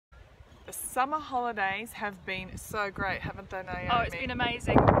summer holidays have been so great, haven't they, Naomi? Oh, it's been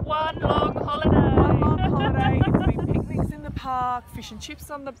amazing. One long holiday. One long holiday. It's been picnics in the park, fish and chips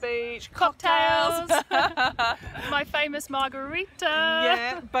on the beach, Cocktails. My famous margarita.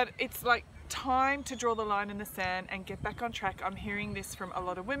 Yeah, but it's like time to draw the line in the sand and get back on track. I'm hearing this from a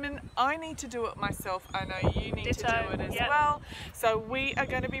lot of women. I need to do it myself. I know you need to do it as well. So we are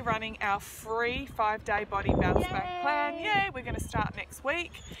going to be running our free 5-day body bounce back plan. Yay! We're going to start next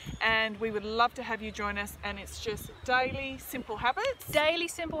week and we would love to have you join us, and it's just daily simple habits. Daily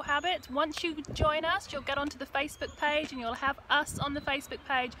simple habits. Once you join us, you'll get onto the Facebook page and you'll have us on the Facebook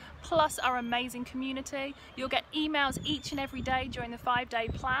page plus our amazing community. You'll get emails each and every day during the 5-day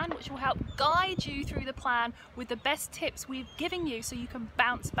plan, which will help guide you through the plan with the best tips we've given you so you can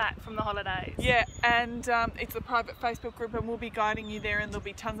bounce back from the holidays. Yeah, and it's a private Facebook group and we'll be guiding you there, and there'll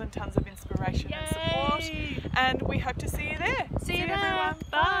be tons and tons of inspiration and support, and we hope to see you there. See you there. everyone.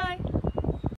 Bye.